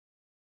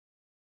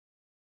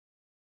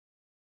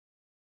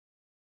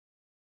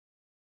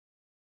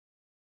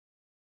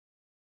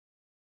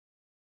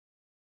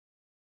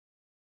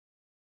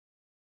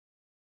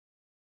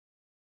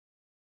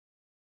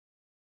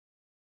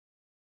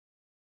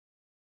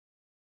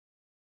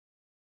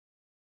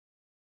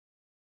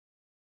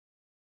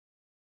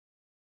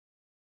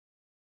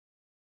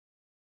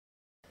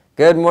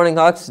Good morning,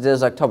 Hawks. It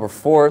is October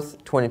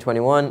 4th,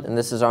 2021, and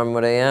this is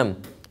Armwood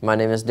AM. My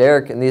name is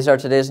Derek, and these are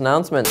today's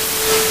announcements.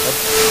 Let's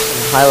see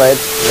some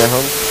highlights in their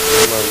home.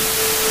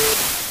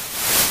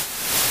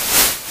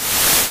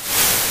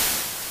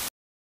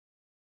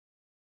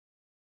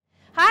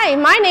 Hi,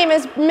 my name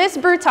is Miss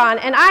Bruton,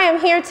 and I am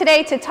here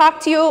today to talk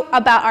to you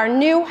about our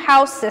new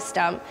house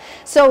system.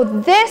 So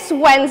this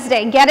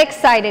Wednesday, get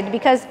excited,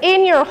 because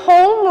in your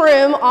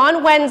homeroom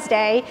on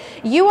Wednesday,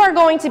 you are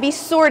going to be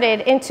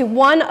sorted into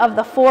one of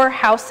the 4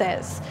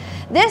 houses.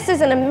 This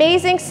is an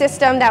amazing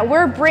system that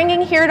we're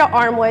bringing here to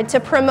Armwood to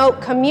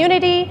promote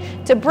community,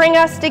 to bring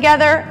us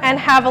together and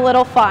have a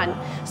little fun.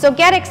 So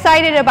get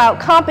excited about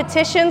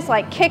competitions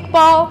like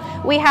kickball.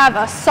 We have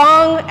a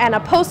song and a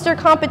poster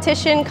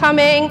competition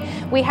coming.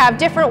 We have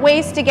different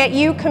ways to get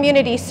you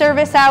community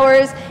service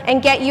hours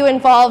and get you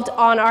involved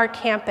on our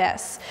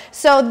campus.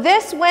 So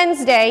this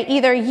Wednesday,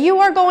 either you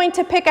are going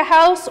to pick a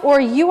house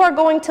or you are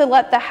going to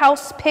let the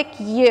house pick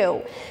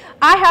you.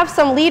 I have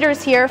some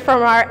leaders here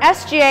from our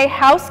SGA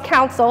House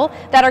Council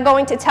that are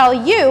going to tell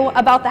you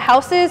about the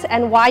houses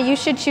and why you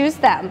should choose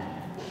them.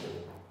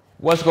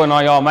 What's going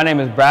on, y'all? My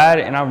name is Brad,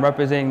 and I'm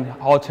representing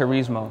Hall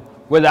Turismo.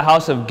 We're the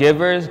house of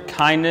givers,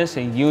 kindness,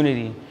 and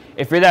unity.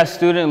 If you're that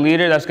student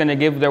leader that's going to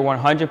give their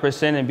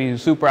 100% and be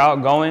super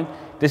outgoing,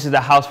 this is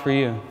the house for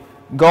you.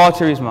 Go Hall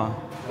Turismo.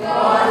 Go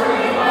Hall Turismo!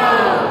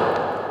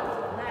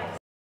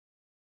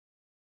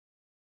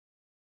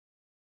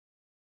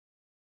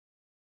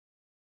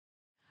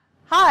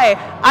 Hi,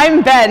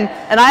 I'm Ben,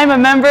 and I'm a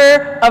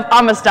member of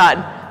Amistad.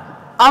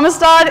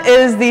 Amistad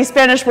is the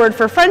Spanish word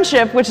for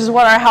friendship, which is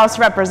what our house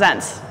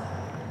represents.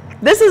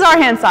 This is our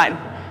hand sign,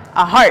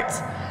 a heart,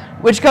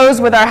 which goes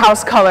with our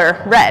house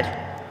color, red.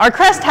 Our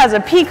crest has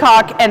a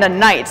peacock and a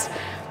knight,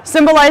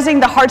 symbolizing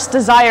the heart's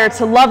desire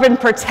to love and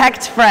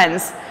protect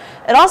friends.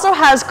 It also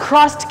has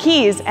crossed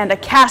keys and a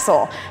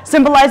castle,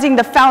 symbolizing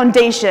the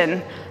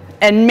foundation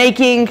and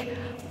making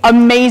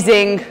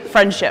amazing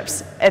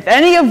friendships. If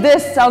any of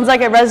this sounds like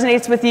it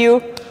resonates with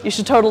you, you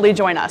should totally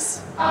join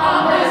us.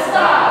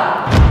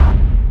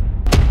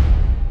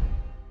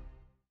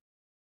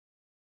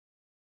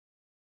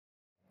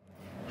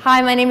 Hi,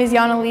 my name is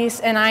Yana Elise,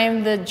 and I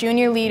am the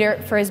junior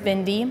leader for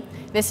Isbindi.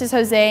 This is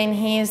Jose, and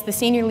he is the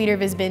senior leader of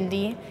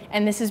Isbindi.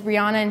 And this is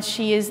Brianna, and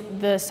she is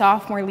the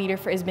sophomore leader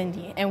for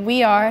Isbindi. And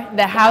we are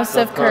the House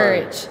of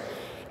Courage.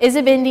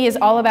 Isbindi is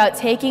all about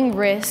taking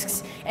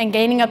risks and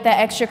gaining up that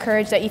extra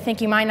courage that you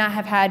think you might not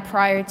have had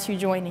prior to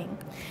joining.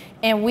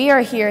 And we are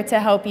here to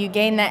help you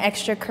gain that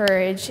extra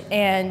courage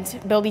and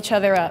build each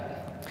other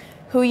up.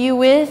 Who you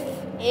with?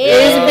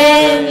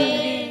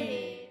 Isbindi.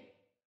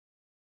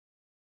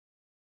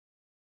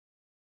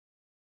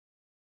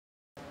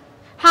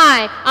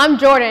 Hi, I'm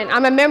Jordan.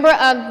 I'm a member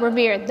of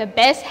Revere, the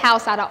best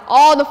house out of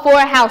all the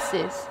 4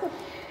 houses.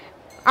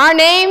 Our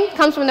name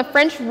comes from the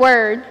French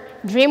word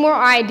dreamer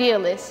or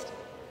idealist.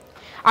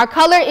 Our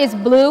color is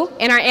blue,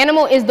 and our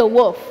animal is the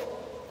wolf.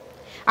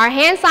 Our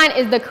hand sign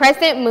is the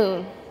crescent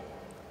moon.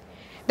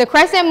 The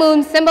crescent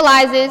moon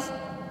symbolizes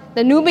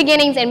the new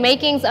beginnings and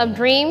makings of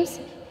dreams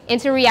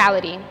into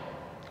reality.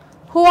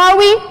 Who are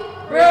we?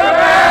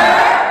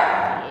 River!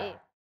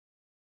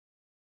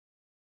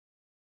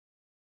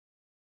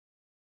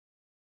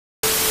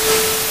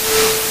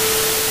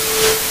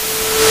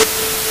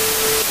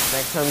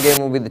 Next home game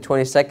will be the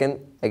 22nd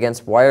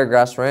against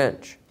Wiregrass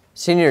Ranch.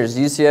 Seniors,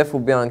 UCF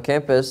will be on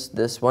campus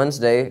this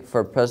Wednesday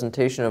for a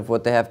presentation of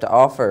what they have to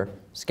offer.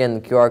 Scan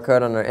the QR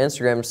code on our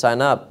Instagram to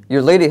sign up.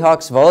 Your Lady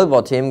Hawks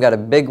volleyball team got a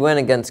big win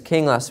against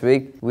King last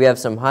week. We have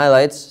some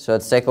highlights, so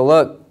let's take a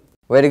look.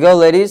 Way to go,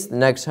 ladies. The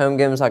next home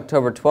game is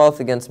October 12th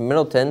against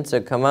Middleton, so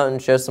come out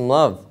and show some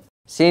love.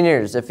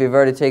 Seniors, if you've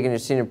already taken your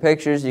senior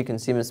pictures, you can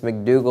see Ms.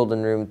 McDougald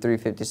in room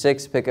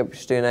 356 to pick up your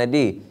student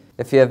ID.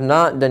 If you have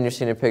not done your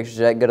senior pictures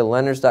yet, go to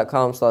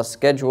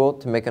lenders.com/schedule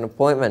to make an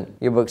appointment.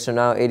 Yearbooks are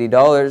now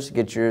 $80.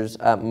 Get yours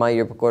at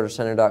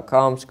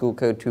myyearbookorders.com, school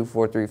code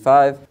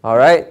 2435. All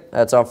right,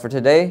 that's all for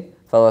today.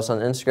 Follow us on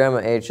Instagram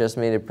at AHS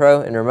Media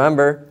Pro. And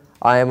remember,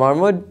 I am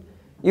Armwood,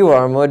 you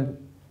are Armwood,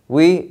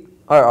 we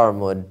are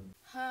Armwood.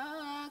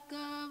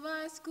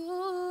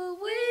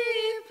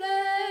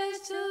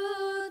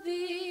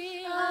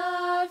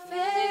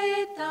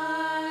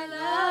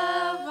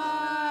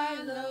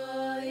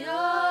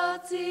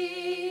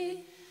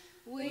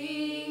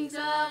 Wings of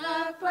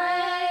a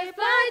brave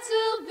fly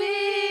to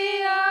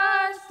be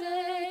our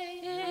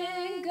stay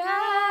and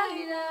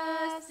guide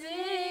us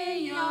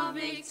in your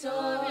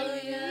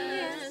victorious